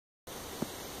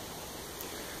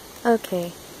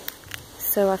Okay,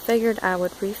 so I figured I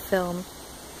would refilm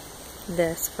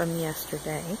this from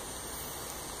yesterday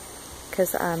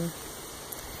because I'm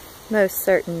most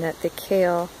certain that the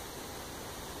kale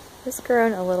has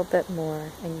grown a little bit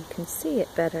more and you can see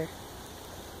it better.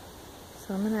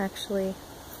 So I'm going to actually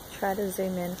try to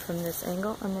zoom in from this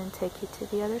angle and then take you to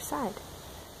the other side.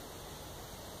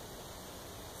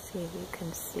 See if you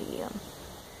can see them.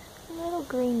 Little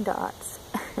green dots.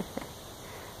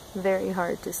 Very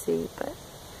hard to see, but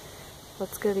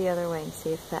let's go the other way and see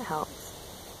if that helps.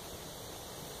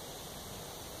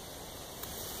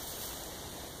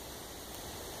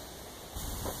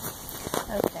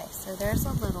 Okay, so there's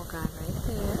a little guy right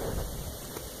there.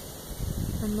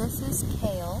 And this is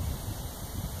Kale.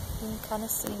 You can kind of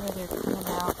see where they're coming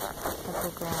out of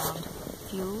the ground.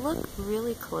 If you look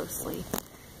really closely,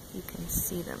 you can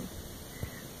see them.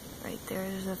 Right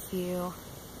there's a few.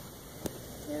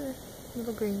 Yeah,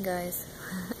 little green guys.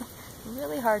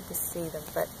 Really hard to see them,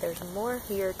 but there's more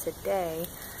here today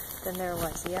than there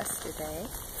was yesterday.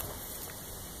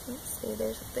 Let's see,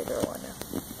 there's a bigger one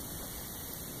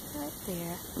right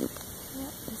there.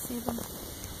 Yep, you see them?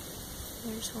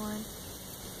 There's one.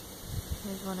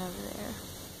 There's one over there.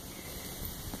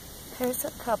 There's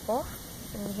a couple,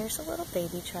 and here's a little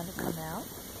baby trying to come out.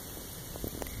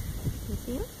 You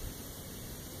see him?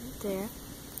 Right there.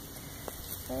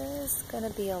 There's going to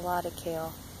be a lot of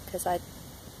kale, because I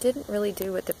didn't really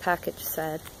do what the package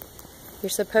said. You're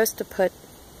supposed to put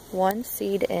one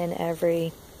seed in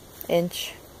every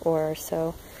inch or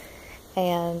so,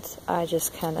 and I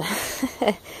just kind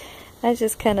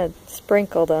of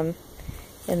sprinkled them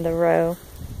in the row.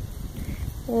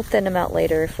 We'll thin them out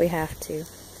later if we have to.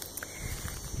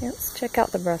 Let's check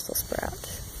out the Brussels sprout.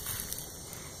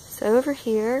 So over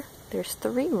here, there's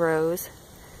 3 rows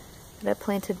that I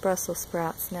planted Brussels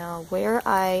sprouts. Now, where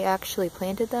I actually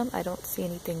planted them, I don't see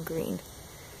anything green.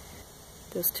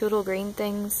 Those 2 little green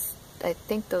things, I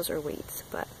think those are weeds,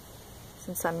 but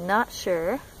since I'm not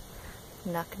sure,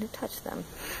 I'm not going to touch them.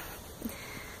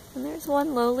 And there's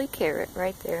one lowly carrot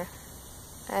right there.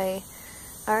 I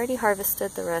already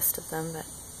harvested the rest of them, but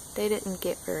they didn't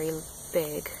get very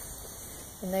big.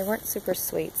 And they weren't super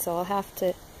sweet, so I'll have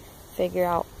to figure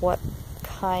out what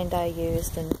kind I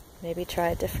used and maybe try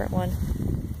a different one.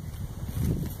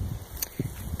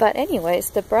 But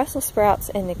anyways, the Brussels sprouts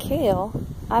and the kale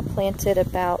I planted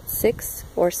about 6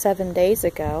 or 7 days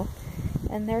ago,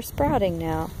 and they're sprouting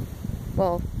now.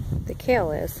 Well, the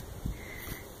kale is.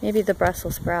 Maybe the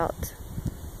Brussels sprout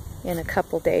in a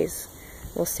couple days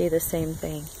we'll see the same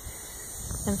thing.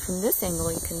 And from this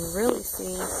angle you can really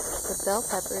see the bell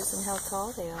peppers and how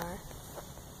tall they are.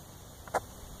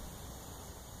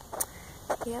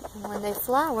 Yep, and when they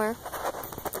flower,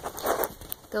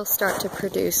 they'll start to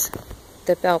produce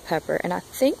the bell pepper. And I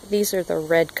think these are the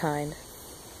red kind.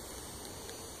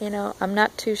 You know, I'm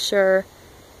not too sure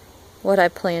what I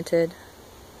planted.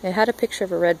 It had a picture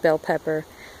of a red bell pepper.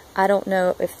 I don't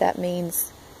know if that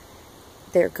means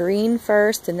they're green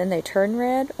first and then they turn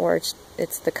red, or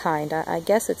it's the kind. I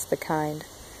guess it's the kind.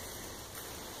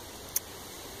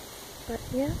 But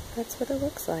yeah, that's what it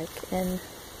looks like. And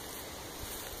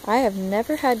I have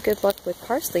never had good luck with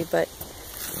parsley, but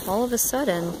all of a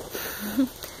sudden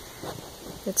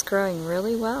it's growing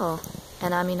really well.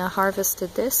 And I mean, I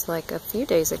harvested this like a few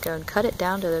days ago and cut it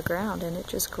down to the ground, and it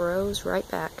just grows right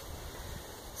back.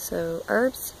 So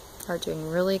herbs are doing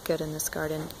really good in this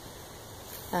garden.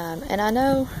 And I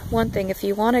know one thing, if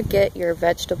you want to get your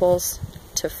vegetables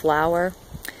to flower,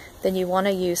 then you want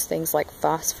to use things like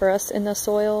phosphorus in the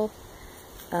soil,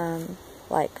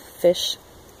 like fish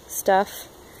stuff.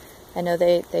 I know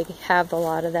they have a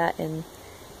lot of that in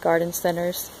garden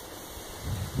centers,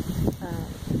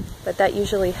 but that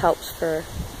usually helps for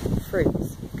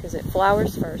fruits, because it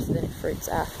flowers first and then it fruits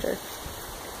after.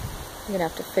 I'm going to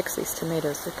have to fix these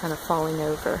tomatoes, they're kind of falling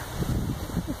over.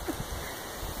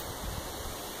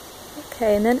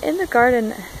 Okay, and then in the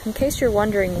garden, in case you're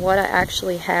wondering what I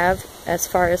actually have as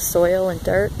far as soil and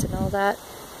dirt and all that,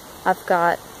 I've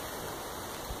got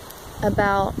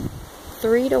about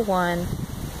 3-to-1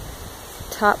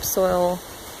 topsoil,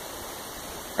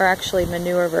 or actually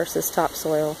manure versus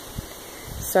topsoil.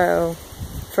 So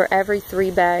for every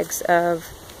 3 bags of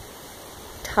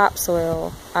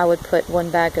topsoil, I would put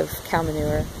 1 bag of cow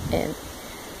manure in.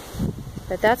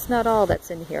 But that's not all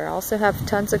that's in here. I also have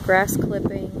tons of grass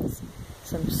clippings,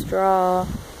 some straw,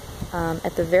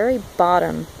 at the very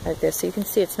bottom of this. So you can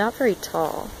see it's not very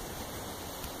tall.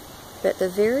 But at the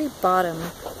very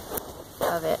bottom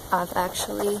of it, I've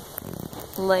actually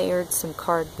layered some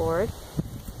cardboard,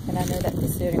 and I know that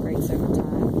disintegrates over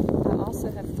time. I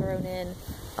also have thrown in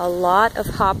a lot of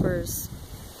hoppers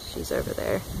She's over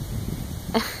there.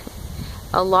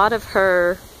 A lot of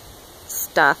her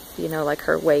stuff, you know, like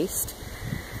her waste,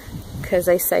 because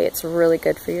they say it's really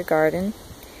good for your garden.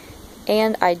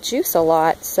 And I juice a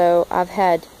lot, so I've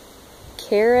had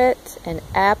carrot and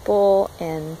apple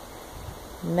and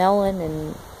melon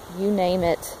and you name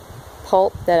it,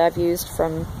 pulp that I've used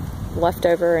from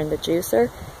leftover in the juicer,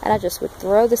 and I just would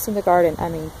throw this in the garden. I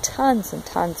mean, tons and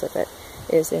tons of it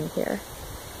is in here.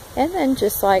 And then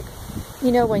just like,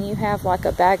 you know, when you have like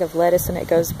a bag of lettuce and it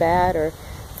goes bad, or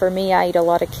for me, I eat a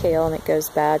lot of kale and it goes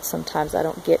bad. Sometimes I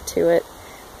don't get to it.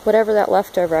 Whatever that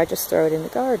leftover, I just throw it in the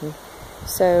garden.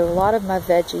 So a lot of my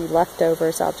veggie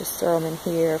leftovers, I'll just throw them in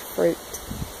here, fruit.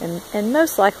 And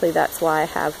most likely that's why I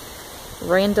have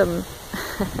random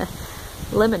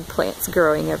lemon plants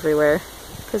growing everywhere,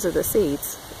 because of the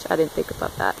seeds, which I didn't think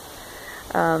about that.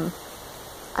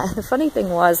 The funny thing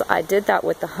was, I did that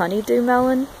with the honeydew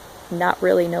melon, not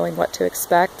really knowing what to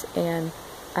expect, and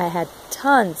I had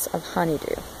tons of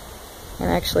honeydew. And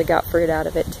I actually got fruit out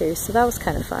of it too, so that was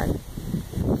kind of fun.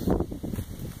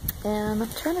 And I'm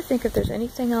trying to think if there's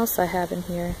anything else I have in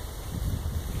here.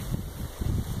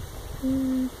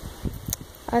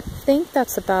 I think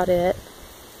that's about it.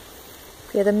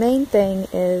 Yeah, the main thing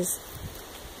is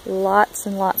lots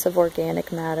and lots of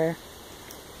organic matter,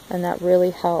 and that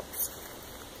really helps,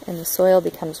 and the soil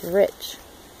becomes rich.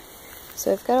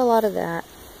 So I've got a lot of that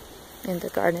in the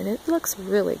garden, and it looks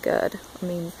really good. I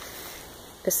mean,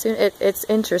 it's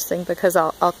interesting because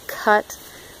I'll cut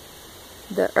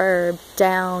the herb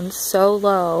down so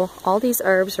low, all these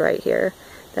herbs right here,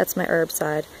 that's my herb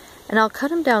side, and I'll cut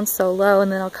them down so low,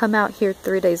 and then I'll come out here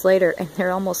 3 days later and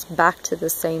they're almost back to the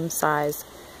same size.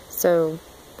 So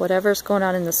whatever's going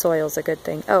on in the soil is a good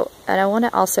thing. Oh, and I want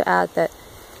to also add that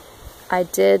I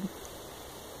did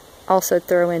also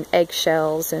throw in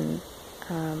eggshells, and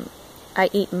I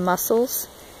eat mussels,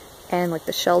 and like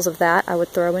the shells of that I would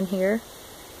throw in here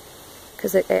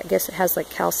because I guess it has like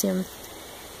calcium,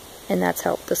 and that's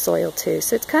helped the soil too.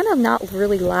 So it's kind of not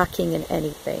really lacking in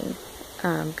anything.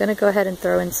 I'm going to go ahead and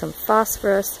throw in some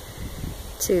phosphorus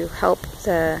to help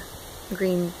the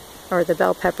green or the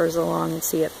bell peppers along and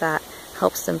see if that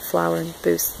helps them flower and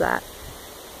boost that.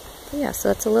 But yeah, so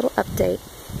that's a little update.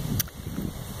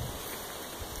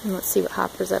 And let's see what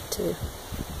Hopper's up to.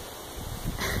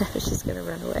 She's going to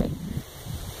run away.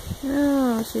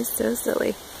 Oh, she's so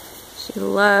silly. She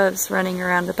loves running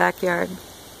around the backyard.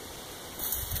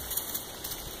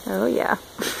 Oh yeah.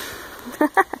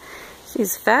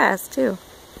 She's fast too.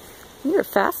 You're a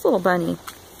fast little bunny.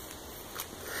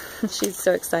 She's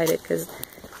so excited because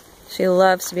she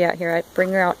loves to be out here. I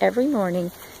bring her out every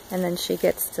morning, and then she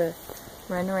gets to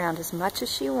run around as much as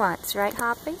she wants. Right,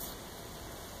 Hoppy?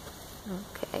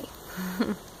 Okay.